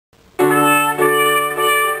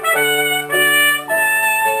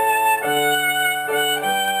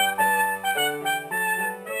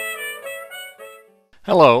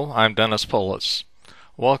Hello, I'm Dennis Polis.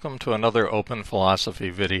 Welcome to another Open Philosophy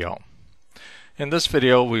video. In this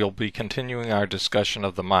video we will be continuing our discussion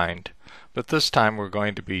of the mind, but this time we're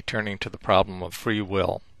going to be turning to the problem of free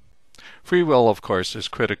will. Free will, of course, is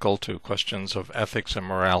critical to questions of ethics and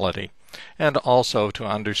morality, and also to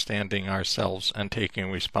understanding ourselves and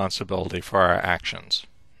taking responsibility for our actions.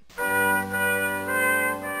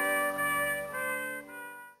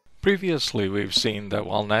 Previously, we've seen that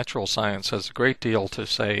while natural science has a great deal to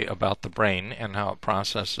say about the brain and how it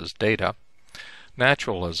processes data,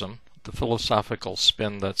 naturalism, the philosophical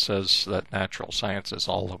spin that says that natural science is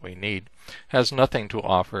all that we need, has nothing to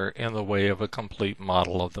offer in the way of a complete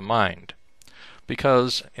model of the mind.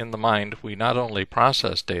 Because in the mind we not only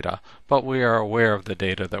process data, but we are aware of the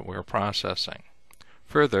data that we're processing.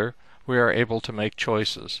 Further, we are able to make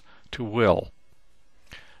choices, to will.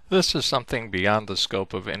 This is something beyond the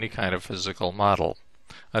scope of any kind of physical model.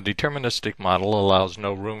 A deterministic model allows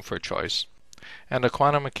no room for choice, and a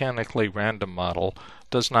quantum mechanically random model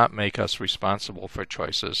does not make us responsible for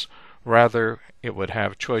choices. Rather, it would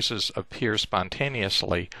have choices appear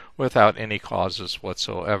spontaneously without any causes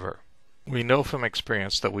whatsoever. We know from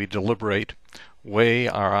experience that we deliberate, weigh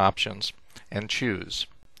our options, and choose,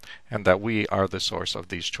 and that we are the source of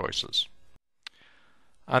these choices.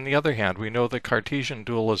 On the other hand, we know that Cartesian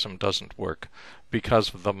dualism doesn't work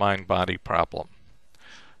because of the mind-body problem.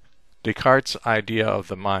 Descartes' idea of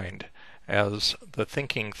the mind as the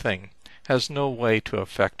thinking thing has no way to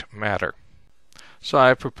affect matter. So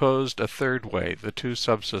I proposed a third way, the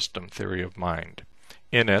two-subsystem theory of mind.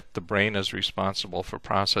 In it, the brain is responsible for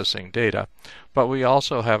processing data, but we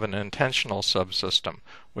also have an intentional subsystem,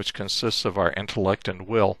 which consists of our intellect and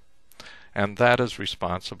will, and that is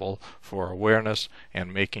responsible for awareness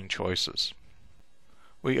and making choices.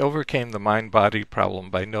 We overcame the mind-body problem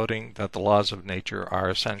by noting that the laws of nature are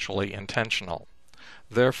essentially intentional.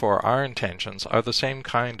 Therefore, our intentions are the same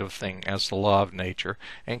kind of thing as the law of nature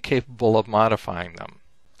and capable of modifying them.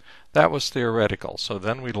 That was theoretical, so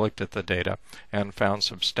then we looked at the data and found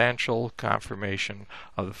substantial confirmation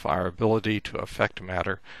of our ability to affect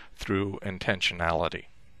matter through intentionality.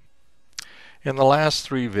 In the last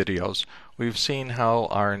three videos, we've seen how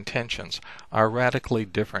our intentions are radically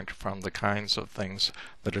different from the kinds of things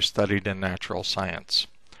that are studied in natural science.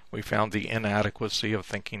 We found the inadequacy of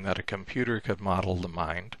thinking that a computer could model the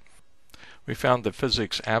mind. We found that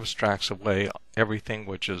physics abstracts away everything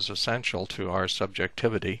which is essential to our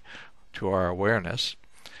subjectivity, to our awareness.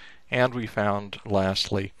 And we found,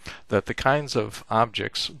 lastly, that the kinds of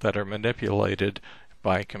objects that are manipulated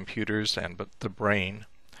by computers and the brain,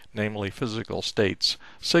 namely physical states,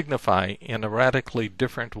 signify in a radically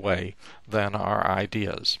different way than our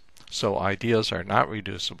ideas. So ideas are not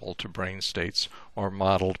reducible to brain states or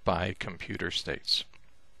modeled by computer states.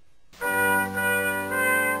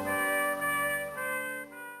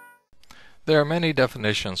 There are many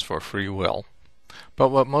definitions for free will, but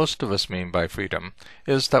what most of us mean by freedom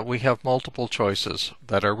is that we have multiple choices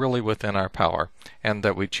that are really within our power and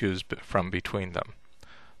that we choose from between them.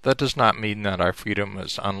 That does not mean that our freedom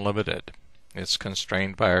is unlimited. It's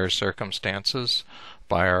constrained by our circumstances,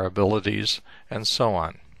 by our abilities, and so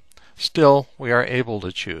on. Still, we are able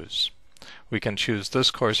to choose. We can choose this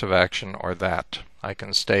course of action or that. I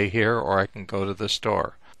can stay here or I can go to the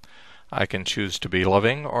store. I can choose to be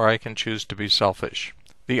loving or I can choose to be selfish.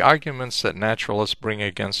 The arguments that naturalists bring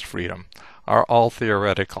against freedom are all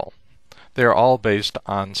theoretical. They are all based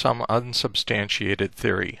on some unsubstantiated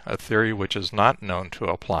theory, a theory which is not known to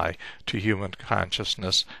apply to human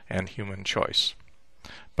consciousness and human choice,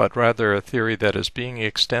 but rather a theory that is being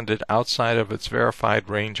extended outside of its verified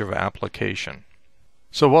range of application.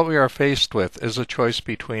 So what we are faced with is a choice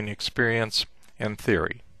between experience and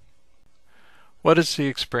theory. What is the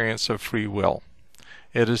experience of free will?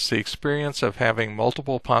 It is the experience of having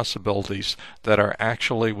multiple possibilities that are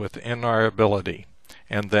actually within our ability,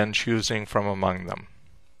 and then choosing from among them.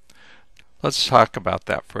 Let's talk about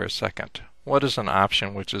that for a second. What is an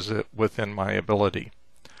option which is within my ability?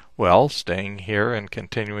 Well, staying here and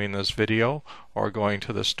continuing this video or going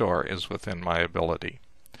to the store is within my ability.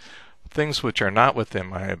 Things which are not within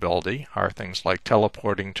my ability are things like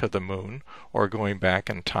teleporting to the moon or going back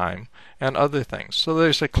in time and other things. So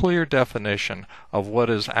there's a clear definition of what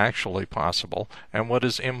is actually possible and what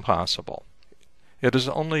is impossible. It is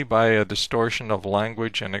only by a distortion of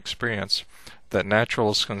language and experience that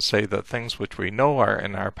naturalists can say that things which we know are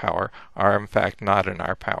in our power are in fact not in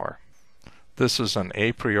our power. This is an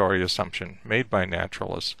a priori assumption made by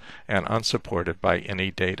naturalists and unsupported by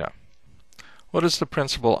any data. What is the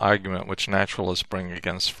principal argument which naturalists bring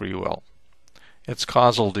against free will? It's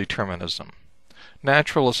causal determinism.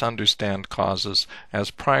 Naturalists understand causes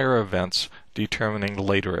as prior events determining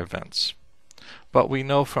later events. But we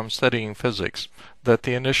know from studying physics that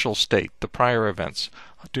the initial state, the prior events,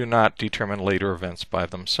 do not determine later events by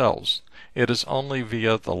themselves. It is only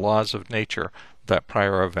via the laws of nature that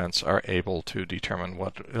prior events are able to determine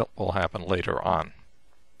what will happen later on.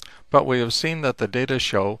 But we have seen that the data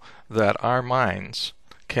show that our minds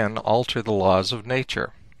can alter the laws of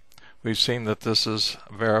nature. We've seen that this is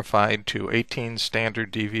verified to 18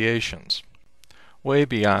 standard deviations, way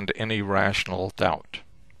beyond any rational doubt.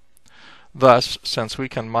 Thus, since we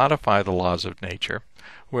can modify the laws of nature,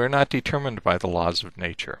 we're not determined by the laws of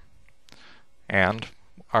nature, and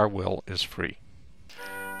our will is free.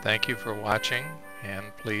 Thank you for watching,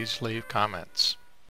 and please leave comments.